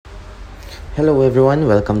Hello everyone,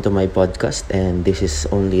 welcome to my podcast, and this is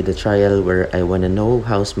only the trial where I want to know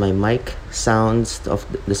how's my mic sounds of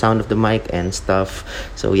the sound of the mic and stuff.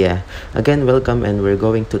 So yeah, again welcome, and we're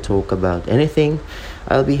going to talk about anything.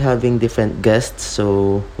 I'll be having different guests,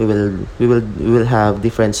 so we will have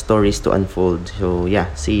different stories to unfold. So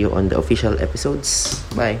yeah, see you on the official episodes.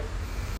 Bye.